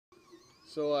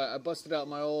So I busted out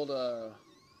my old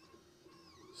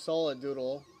solid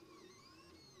doodle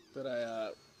that I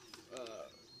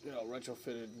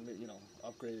retrofitted,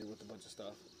 upgraded with a bunch of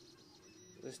stuff.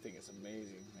 This thing is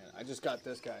amazing, man. I just got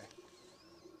this guy.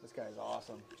 This guy is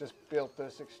awesome. Just built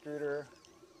this extruder.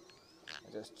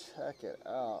 Just check it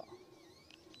out.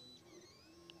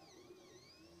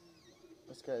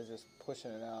 This guy's just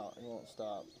pushing it out. He won't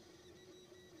stop.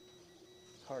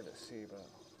 It's hard to see, but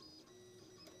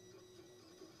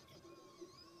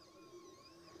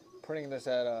printing this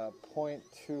at a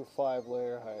 0.25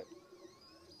 layer height.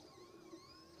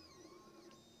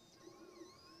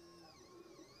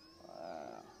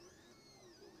 Wow.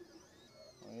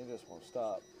 Well, he just won't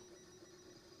stop.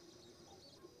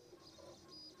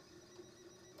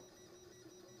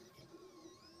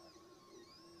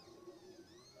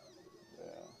 Yeah.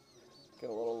 Get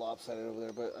a little lopsided over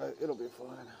there, but it'll be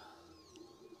fine.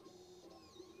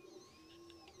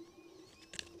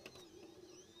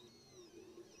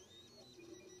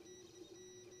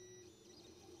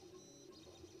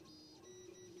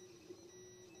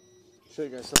 Show you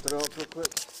guys something else real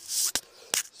quick.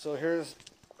 So here's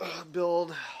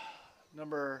build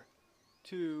number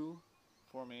 2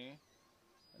 for me,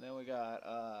 and then we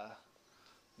got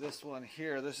this one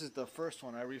here. This is the first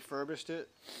one. I refurbished it,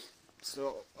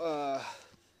 so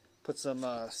put some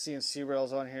CNC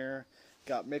rails on here.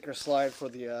 Got maker slide for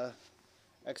the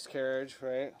X carriage,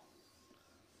 right?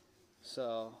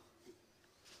 So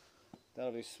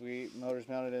that'll be sweet. Motors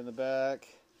mounted in the back.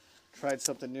 Tried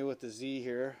something new with the Z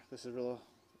here. This is real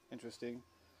interesting.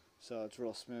 So it's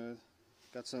real smooth.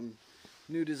 Got some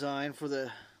new design for the,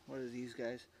 what are these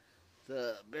guys?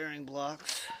 The bearing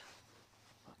blocks.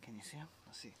 Oh, can you see them?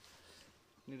 Let's see.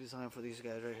 New design for these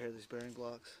guys right here, these bearing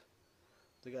blocks.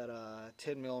 They got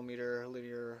 10mm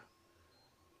linear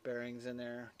bearings in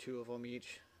there, 2 of them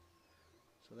each.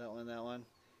 So that one.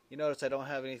 You notice I don't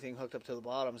have anything hooked up to the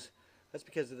bottoms. That's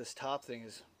because of this top thing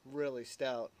is really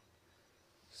stout.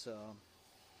 So,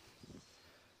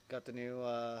 got the new,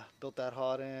 built that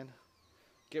hot in.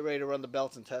 Get ready to run the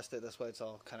belts and test it. That's why it's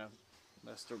all kind of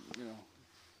messed up,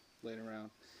 laying around.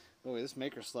 But wait, this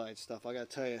maker slide stuff, I gotta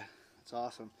tell you, it's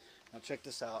awesome. Now check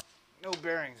this out. No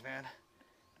bearings, man.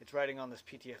 It's riding on this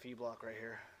PTFE block right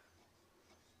here.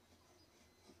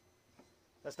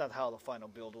 That's not how the final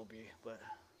build will be, but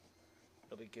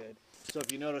it'll be good. So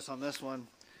if you notice on this one,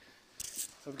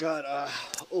 I've got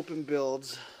open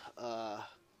builds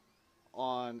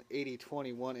on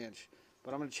 80/20 1-inch,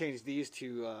 but I'm going to change these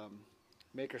to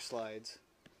maker slides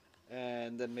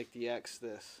and then make the X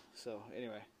this. So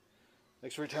anyway,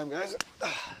 thanks for your time, guys.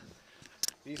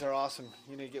 These are awesome.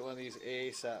 You need to get one of these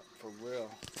ASAP for real.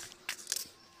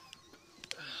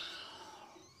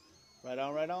 Right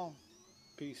on, right on.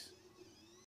 Peace.